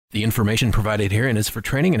The information provided herein is for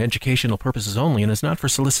training and educational purposes only and is not for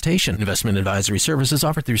solicitation. Investment advisory services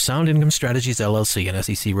offered through Sound Income Strategies, LLC, an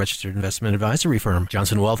SEC-registered investment advisory firm.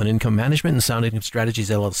 Johnson Wealth and Income Management and Sound Income Strategies,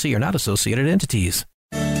 LLC are not associated entities.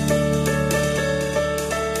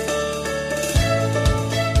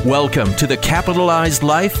 Welcome to the Capitalized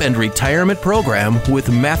Life and Retirement Program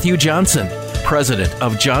with Matthew Johnson, President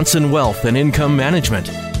of Johnson Wealth and Income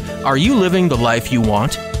Management. Are you living the life you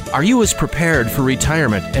want? Are you as prepared for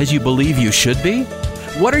retirement as you believe you should be?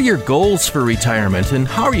 What are your goals for retirement and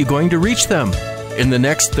how are you going to reach them? In the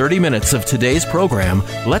next 30 minutes of today's program,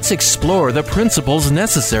 let's explore the principles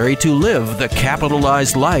necessary to live the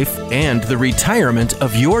capitalized life and the retirement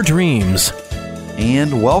of your dreams.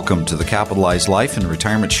 And welcome to the Capitalized Life and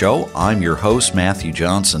Retirement Show. I'm your host, Matthew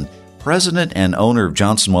Johnson, President and owner of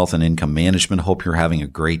Johnson Wealth and Income Management. Hope you're having a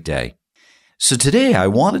great day. So today I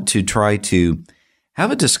wanted to try to have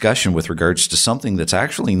a discussion with regards to something that's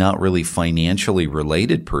actually not really financially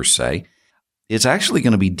related per se. It's actually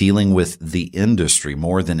going to be dealing with the industry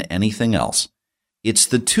more than anything else. It's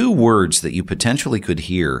the two words that you potentially could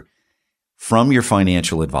hear from your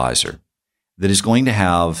financial advisor that is going to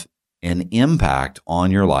have an impact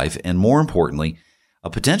on your life and, more importantly, a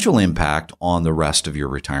potential impact on the rest of your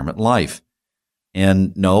retirement life.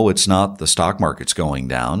 And no, it's not the stock market's going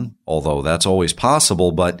down, although that's always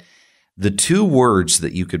possible, but the two words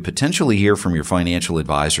that you could potentially hear from your financial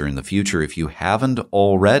advisor in the future, if you haven't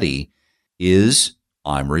already, is,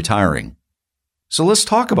 I'm retiring. So let's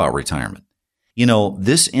talk about retirement. You know,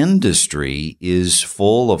 this industry is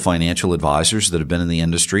full of financial advisors that have been in the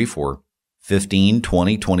industry for 15,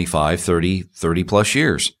 20, 25, 30 plus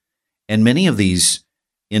years. And many of these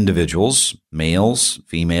individuals, males,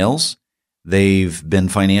 females, they've been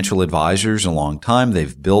financial advisors a long time.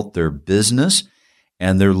 They've built their business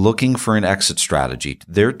and they're looking for an exit strategy.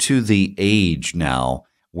 They're to the age now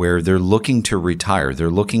where they're looking to retire. They're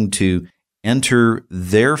looking to enter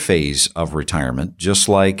their phase of retirement, just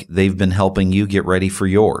like they've been helping you get ready for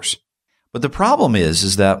yours. But the problem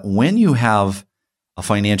is that when you have a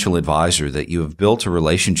financial advisor that you have built a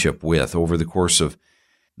relationship with over the course of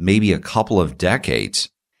maybe a couple of decades,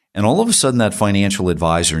 and all of a sudden that financial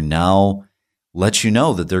advisor now lets you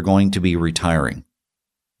know that they're going to be retiring,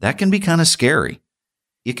 that can be kind of scary.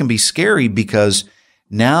 It can be scary because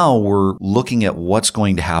now we're looking at what's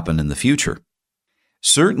going to happen in the future.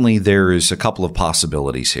 Certainly, there is a couple of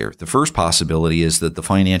possibilities here. The first possibility is that the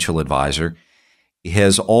financial advisor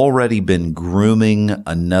has already been grooming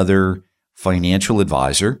another financial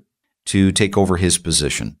advisor to take over his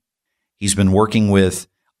position. He's been working with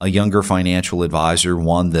a younger financial advisor,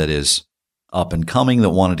 one that is up and coming,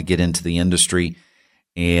 that wanted to get into the industry,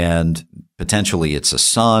 and potentially it's a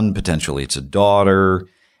son, potentially it's a daughter,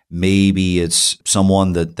 maybe it's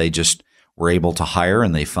someone that they just were able to hire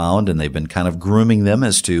and they found, and they've been kind of grooming them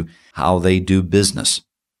as to how they do business.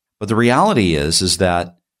 But the reality is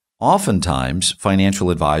that oftentimes financial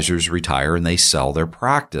advisors retire and they sell their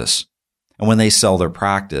practice. And when they sell their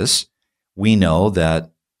practice, we know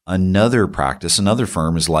that another practice, another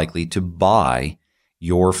firm is likely to buy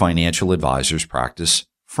your financial advisor's practice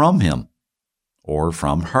from him or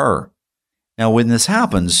from her. Now, when this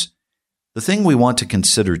happens, the thing we want to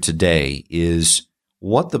consider today is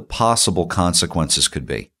what the possible consequences could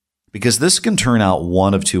be. Because this can turn out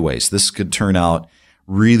one of two ways. This could turn out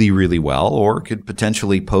really, really well, or it could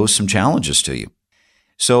potentially pose some challenges to you.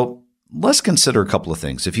 So let's consider a couple of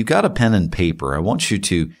things. If you've got a pen and paper, I want you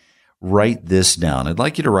to write this down. I'd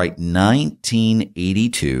like you to write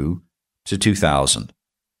 1982 to 2000.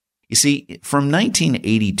 You see, from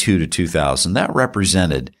 1982 to 2000, that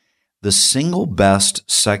represented the single best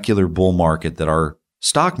secular bull market that our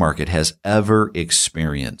stock market has ever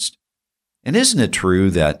experienced. And isn't it true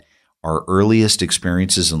that our earliest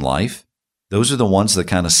experiences in life, those are the ones that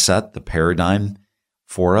kind of set the paradigm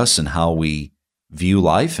for us and how we view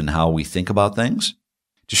life and how we think about things?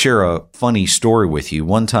 To share a funny story with you,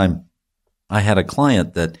 one time I had a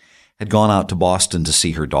client that had gone out to Boston to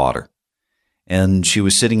see her daughter. And she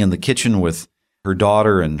was sitting in the kitchen with her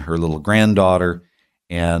daughter and her little granddaughter.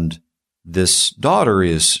 And this daughter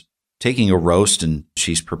is taking a roast and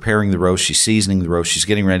she's preparing the roast. She's seasoning the roast. She's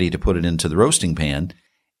getting ready to put it into the roasting pan.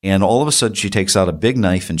 And all of a sudden she takes out a big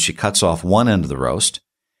knife and she cuts off one end of the roast.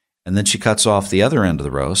 And then she cuts off the other end of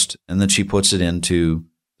the roast. And then she puts it into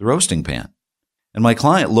the roasting pan. And my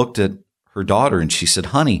client looked at her daughter and she said,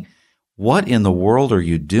 "Honey, what in the world are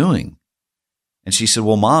you doing?" And she said,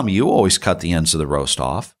 "Well, Mom, you always cut the ends of the roast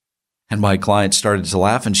off." And my client started to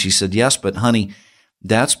laugh and she said, "Yes, but honey,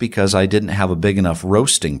 that's because I didn't have a big enough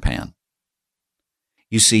roasting pan."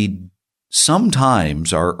 You see,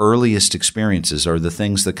 sometimes our earliest experiences are the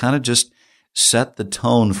things that kind of just set the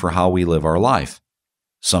tone for how we live our life.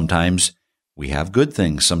 Sometimes we have good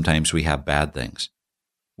things, sometimes we have bad things.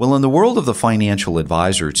 Well, in the world of the financial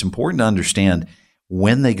advisor, it's important to understand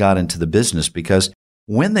when they got into the business, because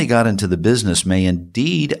when they got into the business may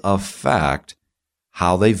indeed affect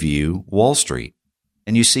how they view Wall Street.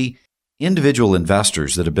 And you see, individual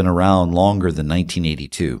investors that have been around longer than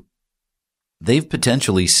 1982, they've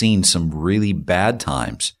potentially seen some really bad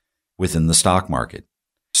times within the stock market.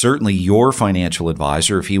 Certainly your financial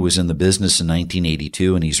advisor, if he was in the business in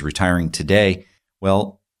 1982 and he's retiring today,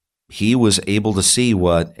 well, he was able to see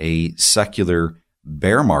what a secular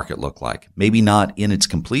bear market looked like. Maybe not in its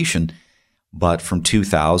completion, but from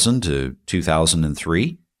 2000 to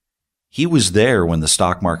 2003, he was there when the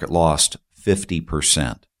stock market lost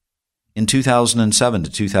 50%. In 2007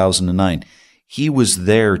 to 2009, he was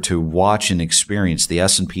there to watch and experience the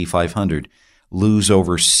S&P 500 lose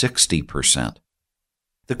over 60%.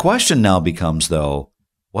 The question now becomes, though,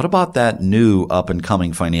 what about that new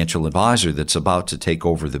up-and-coming financial advisor that's about to take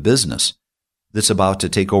over the business, that's about to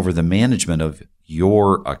take over the management of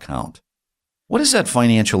your account? What is that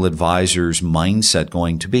financial advisor's mindset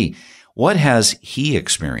going to be? What has he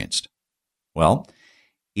experienced? Well,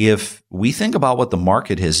 if we think about what the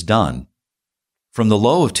market has done, from the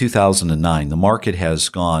low of 2009, the market has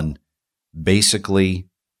gone basically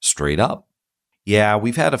straight up. Yeah,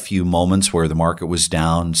 we've had a few moments where the market was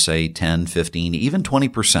down, say 10, 15, even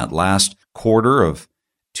 20%. Last quarter of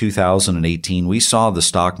 2018, we saw the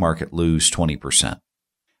stock market lose 20%.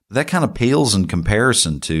 That kind of pales in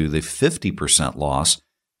comparison to the 50% loss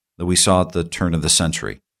that we saw at the turn of the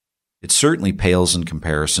century. It certainly pales in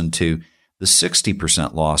comparison to the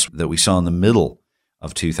 60% loss that we saw in the middle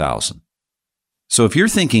of 2000. So if you're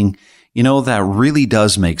thinking, that really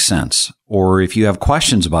does make sense, or if you have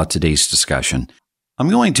questions about today's discussion, I'm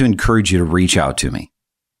going to encourage you to reach out to me.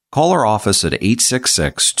 Call our office at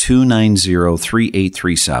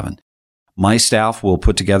 866-290-3837. My staff will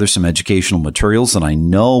put together some educational materials that I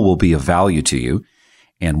know will be of value to you,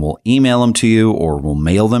 and we'll email them to you or we'll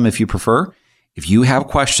mail them if you prefer. If you have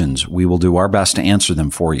questions, we will do our best to answer them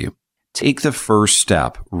for you. Take the first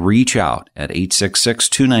step. Reach out at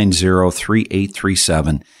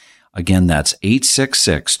 866-290-3837. Again, that's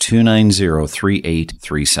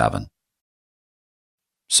 866-290-3837.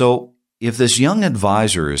 So if this young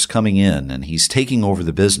advisor is coming in and he's taking over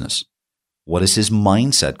the business, what is his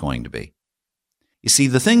mindset going to be? You see,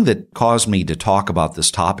 the thing that caused me to talk about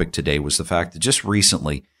this topic today was the fact that just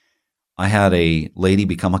recently I had a lady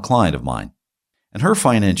become a client of mine, and her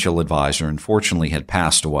financial advisor unfortunately had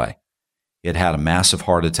passed away. He had had a massive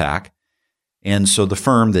heart attack, and so the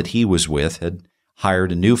firm that he was with had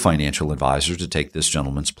hired a new financial advisor to take this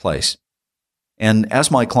gentleman's place. And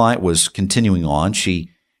as my client was continuing on,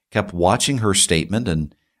 she kept watching her statement,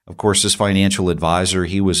 and of course this financial advisor,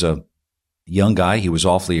 he was a young guy, he was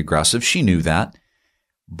awfully aggressive, she knew that,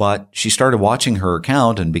 but she started watching her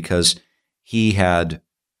account, and because he had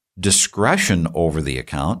discretion over the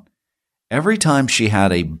account, every time she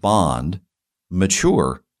had a bond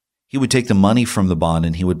mature, he would take the money from the bond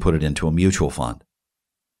and he would put it into a mutual fund.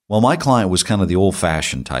 Well, my client was kind of the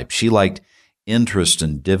old-fashioned type. She liked interest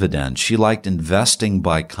and dividends. She liked investing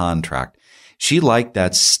by contract. She liked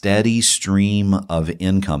that steady stream of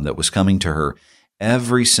income that was coming to her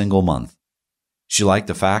every single month. She liked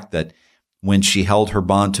the fact that when she held her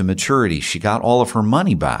bond to maturity, she got all of her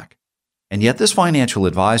money back. And yet this financial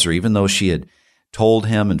advisor, even though she had told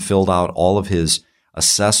him and filled out all of his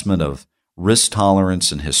assessment of risk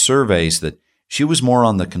tolerance and his surveys that she was more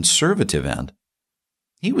on the conservative end,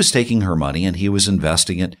 he was taking her money and he was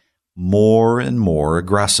investing it more and more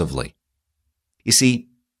aggressively. You see,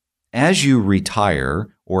 as you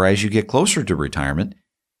retire or as you get closer to retirement,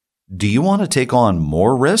 do you want to take on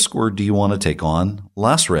more risk or do you want to take on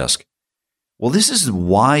less risk? Well, this is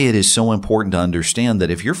why it is so important to understand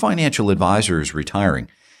that if your financial advisor is retiring,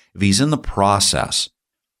 if he's in the process,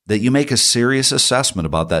 that you make a serious assessment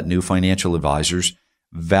about that new financial advisor's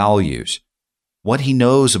values, what he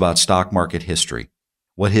knows about stock market history,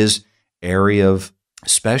 what his area of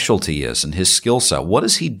specialty is and his skill set. What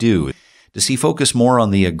does he do? Does he focus more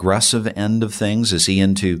on the aggressive end of things? Is he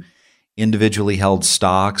into individually held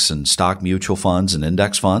stocks and stock mutual funds and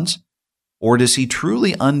index funds? Or does he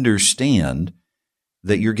truly understand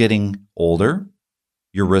that you're getting older,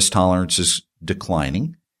 your risk tolerance is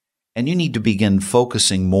declining, and you need to begin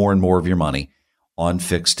focusing more and more of your money on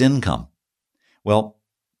fixed income? Well,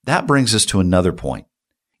 that brings us to another point.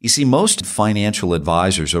 You see, most financial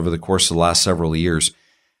advisors over the course of the last several years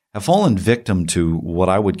have fallen victim to what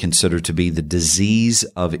I would consider to be the disease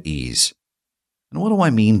of ease. And what do I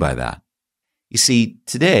mean by that? You see,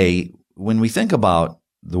 today, when we think about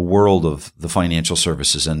the world of the financial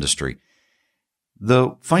services industry,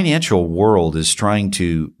 the financial world is trying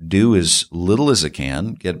to do as little as it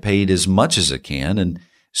can, get paid as much as it can, and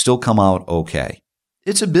still come out okay.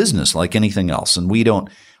 It's a business like anything else, and we don't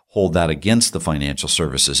hold that against the financial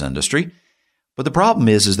services industry. But the problem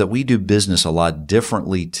is that we do business a lot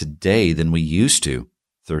differently today than we used to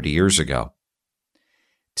 30 years ago.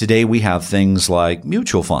 Today, we have things like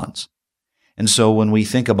mutual funds. And so when we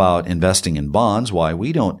think about investing in bonds, why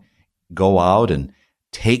we don't go out and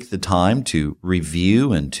take the time to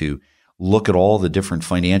review and to look at all the different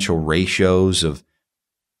financial ratios of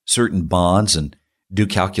certain bonds and do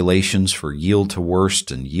calculations for yield to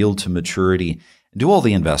worst and yield to maturity and do all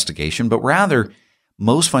the investigation, but rather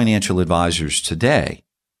most financial advisors today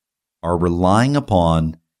are relying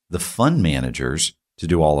upon the fund managers to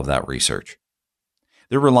do all of that research.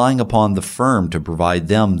 They're relying upon the firm to provide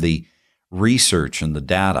them the research and the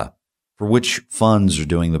data for which funds are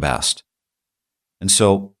doing the best. And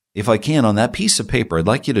so, if I can, on that piece of paper, I'd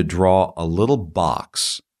like you to draw a little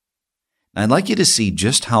box. And I'd like you to see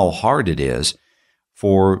just how hard it is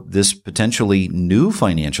for this potentially new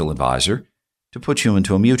financial advisor to put you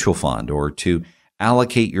into a mutual fund or to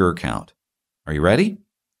allocate your account. Are you ready?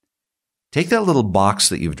 Take that little box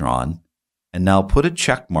that you've drawn and now put a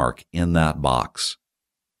check mark in that box.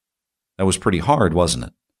 That was pretty hard, wasn't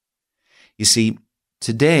it? You see,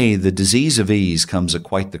 today the disease of ease comes at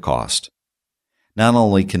quite the cost. Not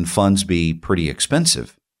only can funds be pretty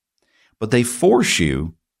expensive, but they force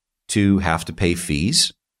you to have to pay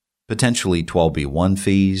fees, potentially 12b-1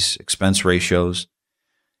 fees, expense ratios.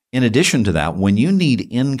 In addition to that, when you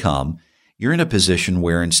need income, you're in a position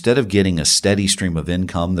where instead of getting a steady stream of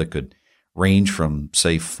income that could range from,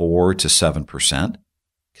 say, 4 to 7%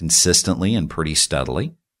 consistently and pretty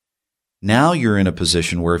steadily, now you're in a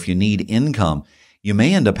position where if you need income, you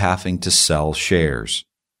may end up having to sell shares.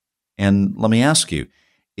 And let me ask you,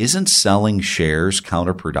 isn't selling shares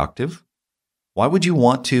counterproductive? Why would you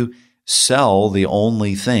want to sell the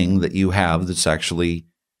only thing that you have that's actually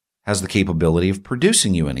has the capability of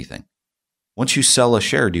producing you anything? Once you sell a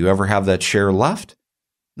share, do you ever have that share left?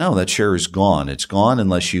 No, that share is gone. It's gone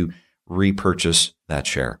unless you repurchase that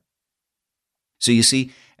share. So you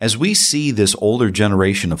see, as we see this older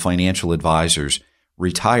generation of financial advisors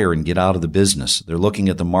retire and get out of the business, they're looking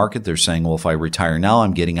at the market. They're saying, well, if I retire now,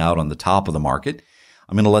 I'm getting out on the top of the market.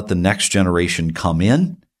 I'm going to let the next generation come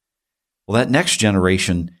in. Well, that next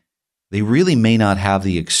generation, they really may not have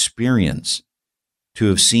the experience to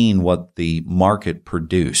have seen what the market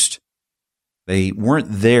produced. They weren't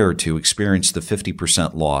there to experience the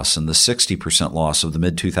 50% loss and the 60% loss of the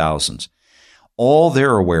mid-2000s. All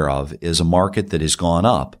they're aware of is a market that has gone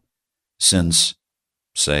up since,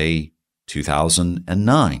 say,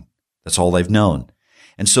 2009. That's all they've known.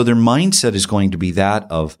 And so their mindset is going to be that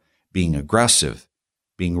of being aggressive,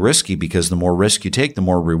 being risky, because the more risk you take, the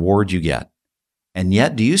more reward you get. And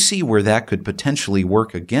yet, do you see where that could potentially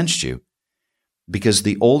work against you? Because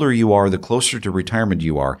the older you are, the closer to retirement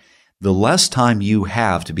you are, the less time you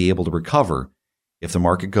have to be able to recover if the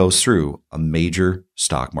market goes through a major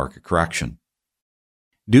stock market correction.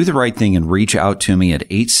 Do the right thing and reach out to me at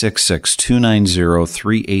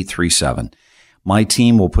 866-290-3837. My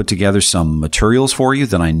team will put together some materials for you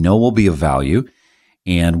that I know will be of value,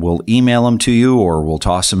 and we'll email them to you or we'll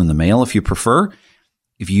toss them in the mail if you prefer.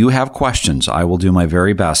 If you have questions, I will do my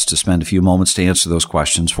very best to spend a few moments to answer those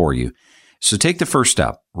questions for you. So take the first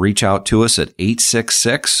step. Reach out to us at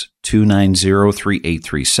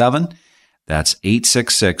 866-290-3837. That's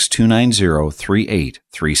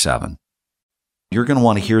 866-290-3837. You're going to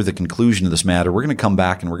want to hear the conclusion of this matter. We're going to come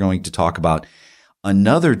back and we're going to talk about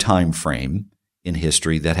another time frame in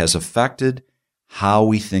history that has affected how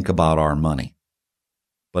we think about our money.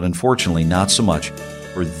 But unfortunately, not so much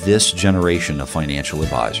for this generation of financial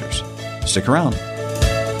advisors. Stick around.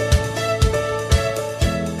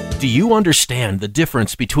 Do you understand the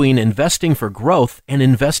difference between investing for growth and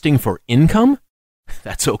investing for income?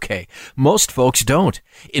 That's okay. Most folks don't.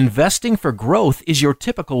 Investing for growth is your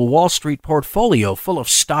typical Wall Street portfolio full of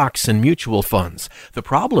stocks and mutual funds. The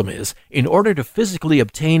problem is, in order to physically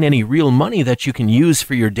obtain any real money that you can use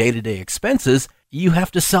for your day-to-day expenses, you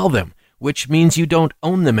have to sell them, which means you don't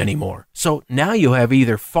own them anymore. So now you have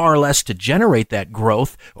either far less to generate that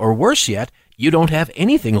growth, or worse yet, you don't have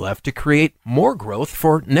anything left to create more growth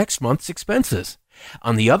for next month's expenses.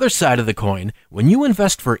 On the other side of the coin, when you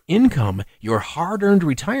invest for income, your hard-earned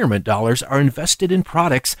retirement dollars are invested in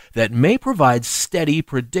products that may provide steady,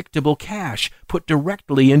 predictable cash put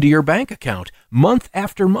directly into your bank account month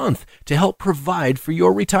after month to help provide for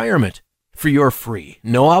your retirement. For your free,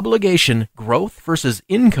 no obligation growth versus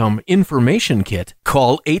income information kit,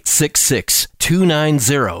 call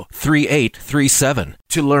 866-290-3837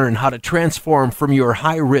 to learn how to transform from your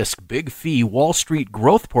high-risk, big-fee Wall Street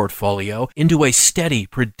growth portfolio into a steady,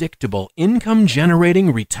 predictable,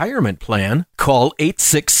 income-generating retirement plan. Call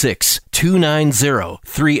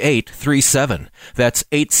 866-290-3837. That's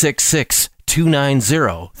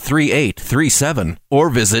 866-290-3837 or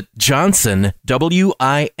visit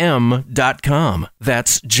johnsonwim.com.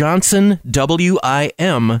 That's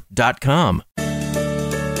johnsonwim.com.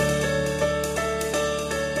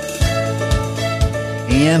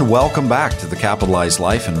 And welcome back to the Capitalized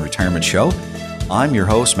Life and Retirement Show. I'm your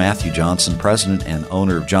host, Matthew Johnson, president and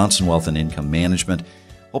owner of Johnson Wealth and Income Management.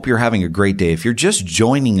 Hope you're having a great day. If you're just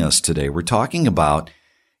joining us today, we're talking about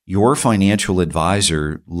your financial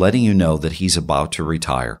advisor letting you know that he's about to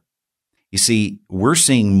retire. You see, we're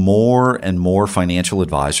seeing more and more financial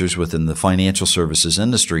advisors within the financial services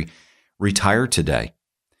industry retire today.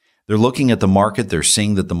 They're looking at the market, they're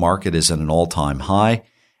seeing that the market is at an all-time high,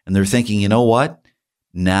 and they're thinking, you know what?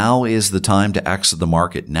 Now is the time to exit the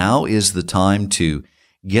market. Now is the time to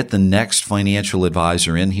get the next financial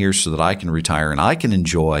advisor in here so that I can retire and I can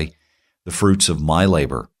enjoy the fruits of my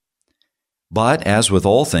labor. But as with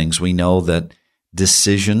all things, we know that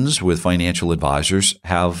decisions with financial advisors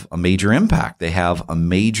have a major impact. They have a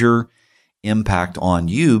major impact on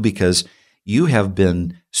you because you have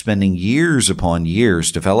been spending years upon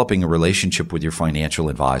years developing a relationship with your financial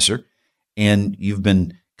advisor, and you've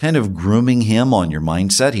been kind of grooming him on your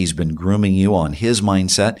mindset. He's been grooming you on his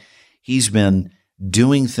mindset. He's been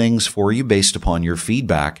doing things for you based upon your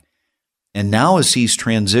feedback. And now as he's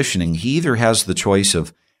transitioning, he either has the choice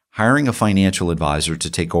of hiring a financial advisor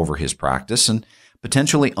to take over his practice and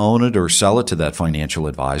potentially own it or sell it to that financial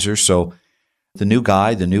advisor. So the new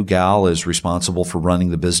guy, the new gal is responsible for running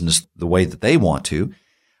the business the way that they want to.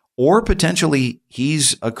 Or potentially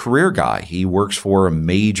he's a career guy. He works for a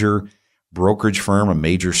major brokerage firm, a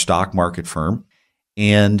major stock market firm.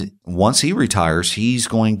 And once he retires, he's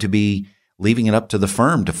going to be leaving it up to the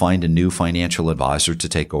firm to find a new financial advisor to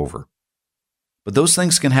take over. But those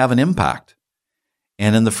things can have an impact.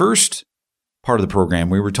 And in the first part of the program,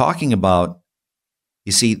 we were talking about,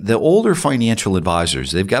 you see, the older financial advisors,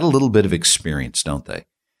 they've got a little bit of experience, don't they?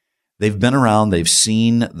 They've been around, they've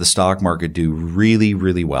seen the stock market do really,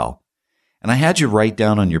 really well. And I had you write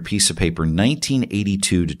down on your piece of paper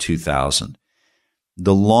 1982 to 2000,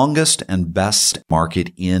 the longest and best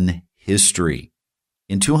market in history,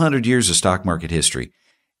 in 200 years of stock market history.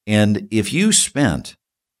 And if you spent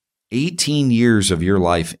 18 years of your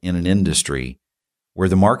life in an industry where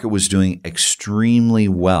the market was doing extremely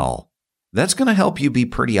well, that's going to help you be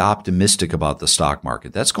pretty optimistic about the stock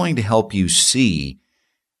market. That's going to help you see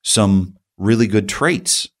some really good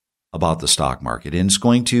traits about the stock market. And it's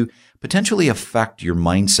going to potentially affect your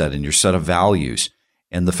mindset and your set of values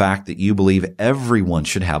and the fact that you believe everyone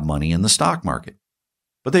should have money in the stock market.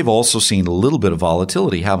 But they've also seen a little bit of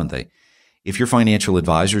volatility, haven't they? If your financial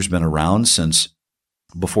advisor's been around since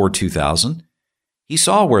before 2000, he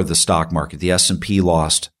saw where the stock market, the S&P,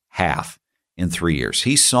 lost half in 3 years.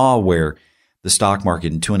 He saw where the stock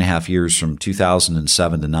market in 2.5 years from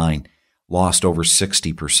 2007 to 9 lost over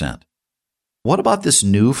 60%. What about this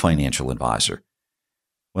new financial advisor?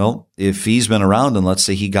 Well, if he's been around and let's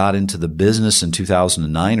say he got into the business in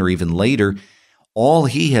 2009 or even later, all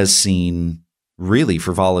he has seen really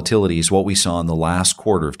for volatility is what we saw in the last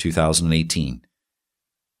quarter of 2018,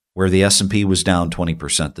 where the S&P was down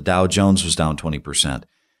 20%, the Dow Jones was down 20%,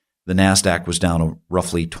 the NASDAQ was down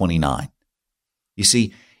roughly 29%. You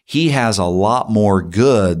see, he has a lot more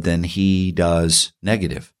good than he does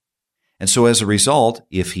negative. And so as a result,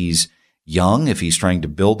 if he's young, if he's trying to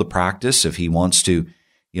build the practice, if he wants to,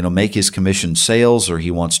 make his commission sales or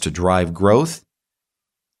he wants to drive growth,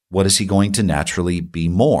 what is he going to naturally be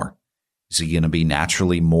more? Is he going to be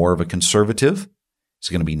naturally more of a conservative? Is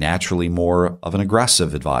he going to be naturally more of an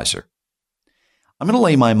aggressive advisor? I'm going to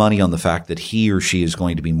lay my money on the fact that he or she is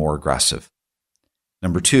going to be more aggressive.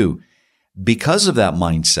 Number two, because of that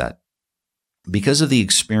mindset, because of the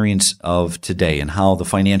experience of today and how the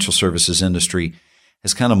financial services industry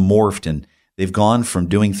has kind of morphed and they've gone from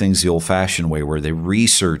doing things the old-fashioned way where they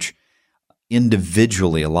research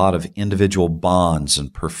individually a lot of individual bonds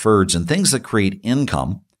and preferreds and things that create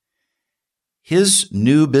income, his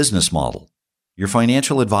new business model, your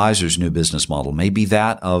financial advisor's new business model, may be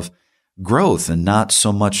that of growth and not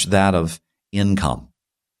so much that of income.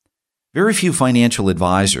 Very few financial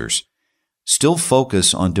advisors still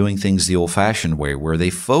focus on doing things the old-fashioned way, where they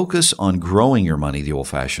focus on growing your money the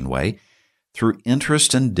old-fashioned way through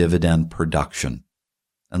interest and dividend production.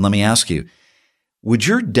 And let me ask you, would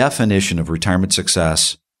your definition of retirement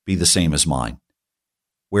success be the same as mine?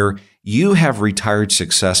 Where you have retired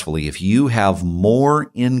successfully if you have more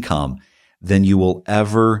income than you will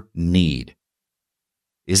ever need.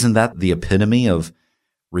 Isn't that the epitome of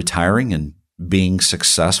retiring and being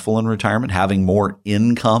successful in retirement, having more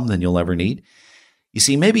income than you'll ever need? You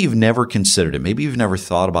see, maybe you've never considered it. Maybe you've never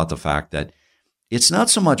thought about the fact that it's not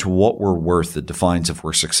so much what we're worth that defines if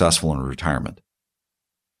we're successful in retirement.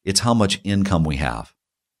 It's how much income we have.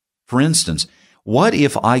 For instance, what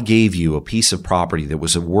if I gave you a piece of property that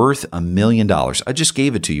was worth $1 million? I just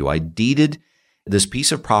gave it to you. I deeded this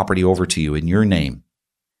piece of property over to you in your name.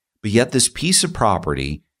 But yet this piece of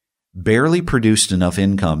property barely produced enough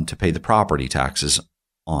income to pay the property taxes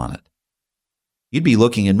on it. You'd be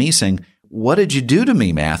looking at me saying, "What did you do to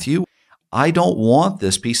me, Matthew? I don't want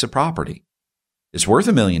this piece of property. It's worth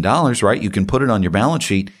 $1 million, right? You can put it on your balance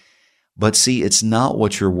sheet. But see, it's not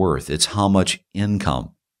what you're worth. It's how much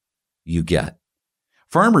income you get."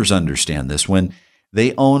 Farmers understand this when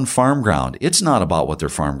they own farm ground. It's not about what their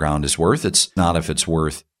farm ground is worth. It's not if it's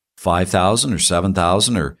worth $5,000 or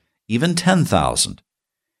 $7,000 or even $10,000.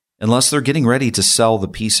 Unless they're getting ready to sell the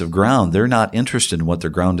piece of ground, they're not interested in what their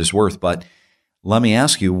ground is worth. But let me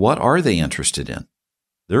ask you, what are they interested in?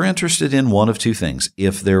 They're interested in one of two things.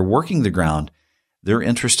 If they're working the ground, they're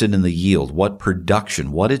interested in the yield, what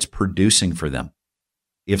production, what it's producing for them.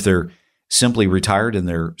 If they're simply retired and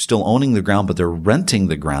they're still owning the ground, but they're renting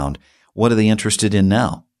the ground, what are they interested in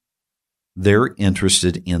now? They're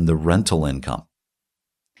interested in the rental income.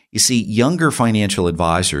 You see, younger financial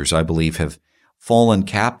advisors, I believe, have fallen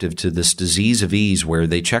captive to this disease of ease where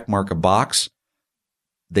they checkmark a box,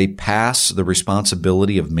 they pass the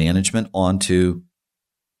responsibility of management onto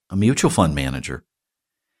a mutual fund manager,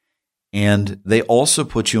 and they also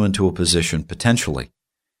put you into a position potentially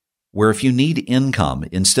where if you need income,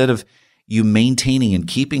 instead of you maintaining and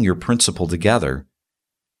keeping your principal together,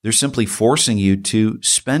 they're simply forcing you to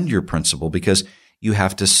spend your principal because you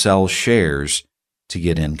have to sell shares to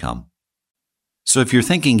get income. So if you're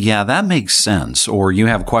thinking, yeah, that makes sense, or you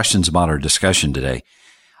have questions about our discussion today,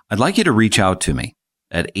 I'd like you to reach out to me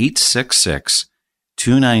at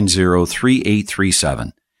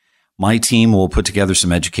 866-290-3837. My team will put together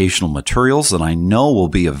some educational materials that I know will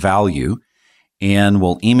be of value, and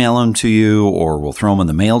we'll email them to you or we'll throw them in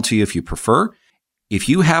the mail to you if you prefer. If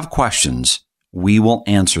you have questions, we will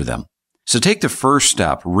answer them. So take the first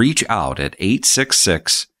step. Reach out at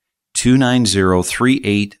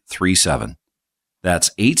 866-290-3837. That's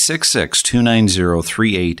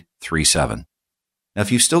 866-290-3837. Now,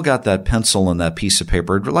 if you've still got that pencil and that piece of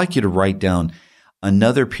paper, I'd like you to write down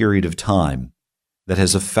another period of time that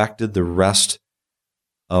has affected the rest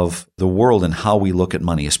of the world and how we look at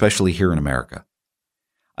money, especially here in America.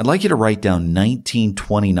 I'd like you to write down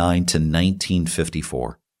 1929 to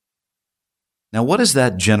 1954. Now, what does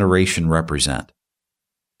that generation represent?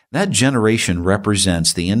 That generation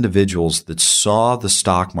represents the individuals that saw the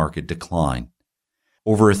stock market decline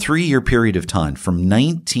over a 3-year period of time from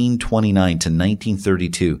 1929 to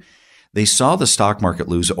 1932. They saw the stock market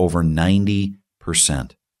lose over 90%.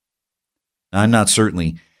 Now, I'm not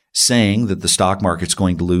certainly saying that the stock market's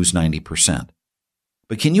going to lose 90%.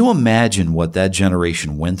 But can you imagine what that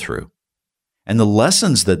generation went through? And the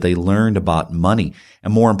lessons that they learned about money,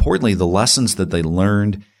 and more importantly, the lessons that they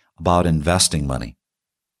learned about investing money.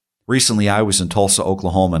 Recently, I was in Tulsa,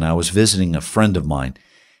 Oklahoma, and I was visiting a friend of mine.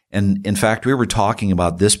 And in fact, we were talking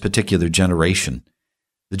about this particular generation,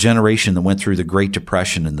 the generation that went through the Great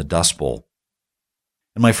Depression and the Dust Bowl.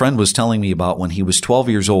 And my friend was telling me about when he was 12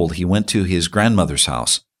 years old, he went to his grandmother's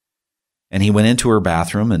house, and he went into her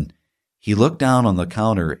bathroom, and he looked down on the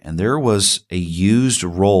counter, and there was a used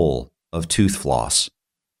roll of tooth floss.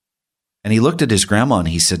 And he looked at his grandma, and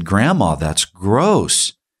he said, "Grandma, that's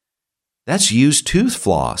gross. That's used tooth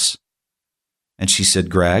floss." And she said,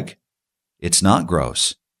 "Greg, it's not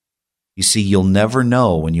gross. You see, you'll never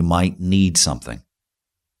know when you might need something."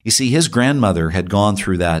 You see, his grandmother had gone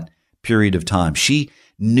through that period of time. She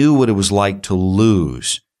knew what it was like to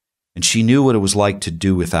lose, and she knew what it was like to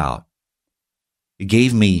do without. It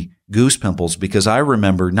gave me goose pimples because I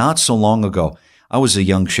remember not so long ago, I was a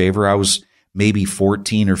young shaver. I was maybe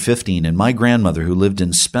 14 or 15, and my grandmother, who lived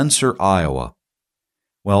in Spencer, Iowa,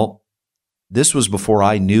 well, this was before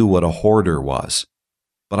I knew what a hoarder was.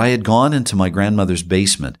 But I had gone into my grandmother's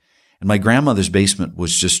basement, and my grandmother's basement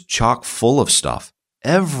was just chock full of stuff,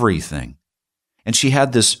 everything. And she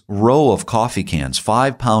had this row of coffee cans,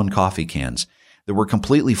 5-pound coffee cans, that were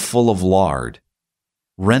completely full of lard,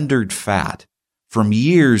 rendered fat, from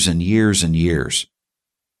years and years and years.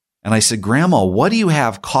 And I said, Grandma, what do you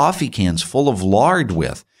have coffee cans full of lard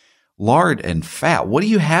with? Lard and fat. What do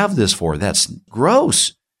you have this for? That's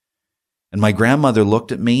gross. And my grandmother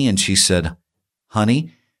looked at me and she said,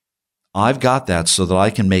 honey, I've got that so that I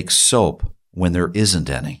can make soap when there isn't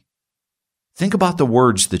any. Think about the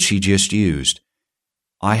words that she just used.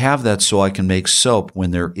 I have that so I can make soap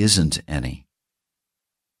when there isn't any.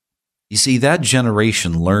 You see, that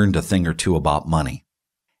generation learned a thing or two about money.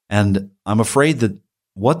 And I'm afraid that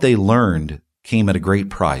what they learned came at a great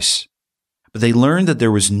price. But they learned that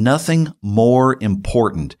there was nothing more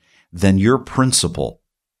important than your principle.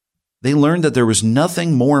 They learned that there was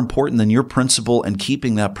nothing more important than your principle and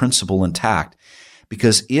keeping that principle intact.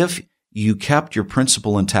 Because if you kept your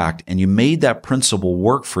principle intact and you made that principle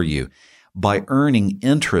work for you by earning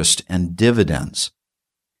interest and dividends,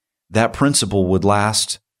 that principle would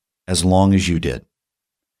last as long as you did.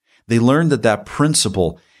 They learned that that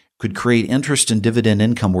principle could create interest and dividend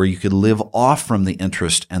income where you could live off from the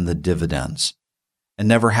interest and the dividends and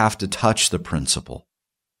never have to touch the principal.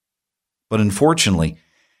 But unfortunately,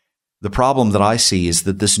 the problem that I see is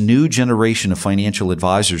that this new generation of financial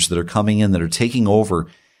advisors that are coming in, that are taking over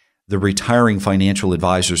the retiring financial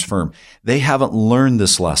advisors firm, they haven't learned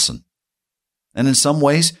this lesson. And in some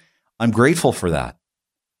ways, I'm grateful for that.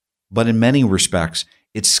 But in many respects,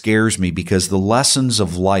 it scares me because the lessons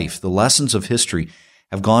of life, the lessons of history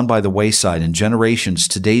have gone by the wayside, and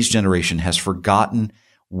today's generation has forgotten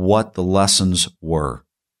what the lessons were.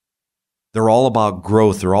 They're all about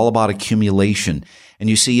growth. They're all about accumulation. And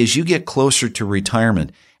you see, as you get closer to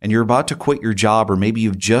retirement and you're about to quit your job, or maybe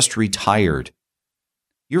you've just retired,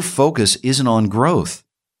 your focus isn't on growth.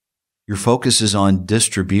 Your focus is on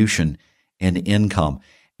distribution and income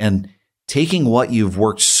and taking what you've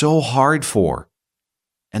worked so hard for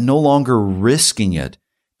and no longer risking it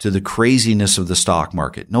to the craziness of the stock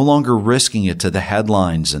market, no longer risking it to the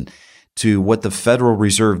headlines and to what the Federal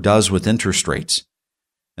Reserve does with interest rates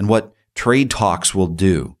and what trade talks will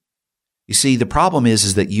do. You see, the problem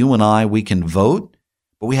is that you and I, we can vote,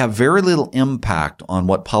 but we have very little impact on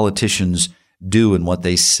what politicians do and what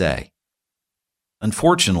they say.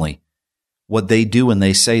 Unfortunately, what they do and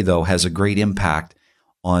they say, though, has a great impact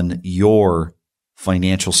on your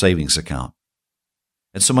financial savings account.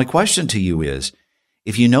 And so my question to you is,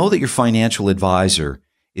 if you know that your financial advisor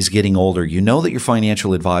is getting older, you know that your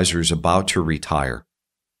financial advisor is about to retire,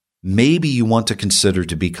 maybe you want to consider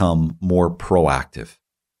to become more proactive.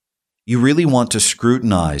 You really want to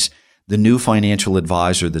scrutinize the new financial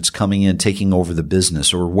advisor that's coming in, taking over the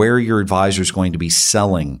business, or where your advisor is going to be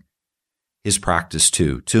selling his practice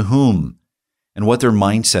to whom, and what their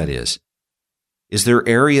mindset is. Is their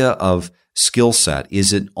area of skill set,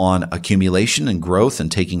 is it on accumulation and growth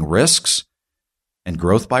and taking risks and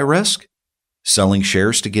growth by risk, selling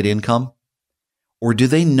shares to get income? Or do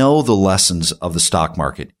they know the lessons of the stock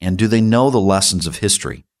market? And do they know the lessons of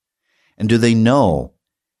history? And do they know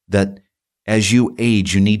that as you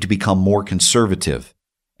age, you need to become more conservative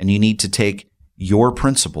and you need to take your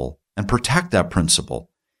principle and protect that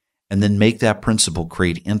principle and then make that principle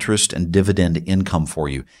create interest and dividend income for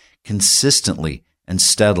you consistently and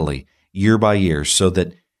steadily year by year so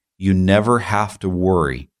that you never have to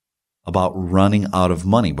worry about running out of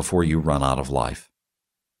money before you run out of life?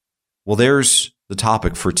 Well, there's the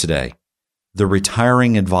topic for today, the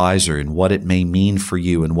retiring advisor and what it may mean for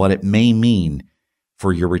you and what it may mean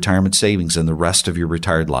for your retirement savings and the rest of your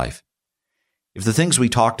retired life. If the things we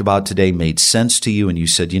talked about today made sense to you and you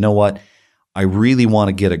said, you know what, I really want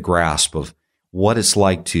to get a grasp of what it's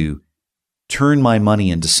like to turn my money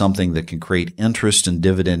into something that can create interest and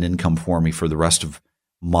dividend income for me for the rest of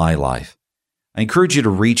my life, I encourage you to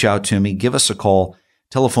reach out to me. Give us a call.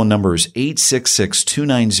 Telephone number is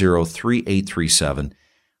 866-290-3837.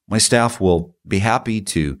 My staff will be happy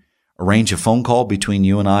to arrange a phone call between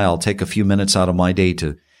you and I. I'll take a few minutes out of my day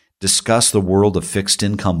to discuss the world of fixed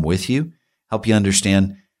income with you, help you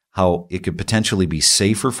understand how it could potentially be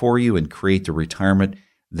safer for you and create the retirement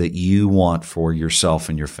that you want for yourself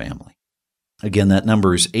and your family. Again, that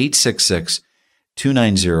number is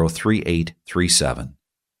 866-290-3837.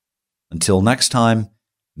 Until next time,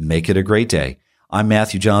 make it a great day. I'm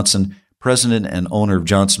Matthew Johnson, President and owner of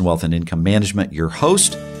Johnson Wealth and Income Management, your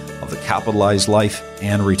host of the Capitalized Life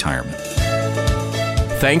and Retirement.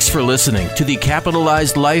 Thanks for listening to the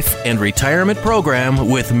Capitalized Life and Retirement Program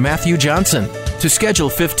with Matthew Johnson. To schedule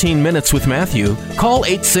 15 minutes with Matthew, call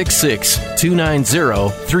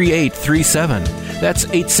 866-290-3837. That's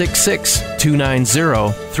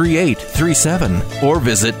 866-290-3837. Or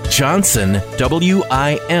visit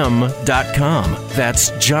johnsonwim.com.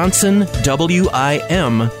 That's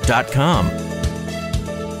johnsonwim.com.